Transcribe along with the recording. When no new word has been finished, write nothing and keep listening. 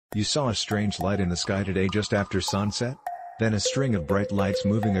You saw a strange light in the sky today just after sunset? Then a string of bright lights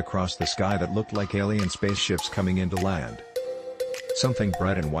moving across the sky that looked like alien spaceships coming into land. Something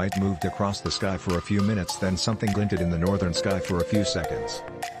bright and white moved across the sky for a few minutes, then something glinted in the northern sky for a few seconds.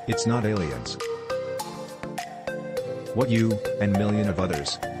 It's not aliens. What you, and millions of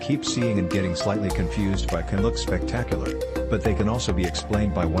others, keep seeing and getting slightly confused by can look spectacular, but they can also be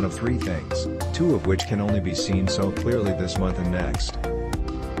explained by one of three things, two of which can only be seen so clearly this month and next.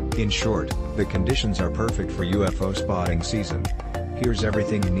 In short, the conditions are perfect for UFO spotting season. Here's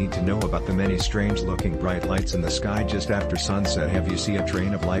everything you need to know about the many strange-looking bright lights in the sky just after sunset. Have you seen a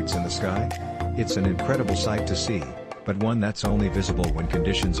train of lights in the sky? It's an incredible sight to see, but one that's only visible when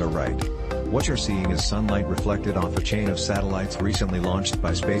conditions are right. What you're seeing is sunlight reflected off a chain of satellites recently launched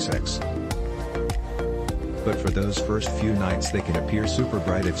by SpaceX. But for those first few nights they can appear super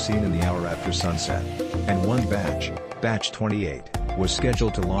bright if seen in the hour after sunset. And one batch 28, was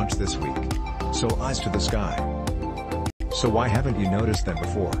scheduled to launch this week. So eyes to the sky. So why haven't you noticed them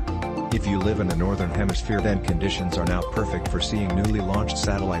before? If you live in the northern hemisphere, then conditions are now perfect for seeing newly launched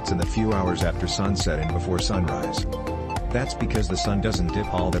satellites in the few hours after sunset and before sunrise. That's because the sun doesn't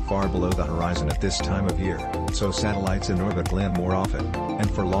dip all that far below the horizon at this time of year, so satellites in orbit glint more often, and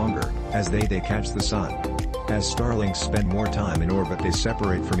for longer, as they catch the sun. As starlings spend more time in orbit, they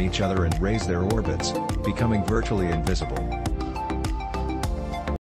separate from each other and raise their orbits, becoming virtually invisible.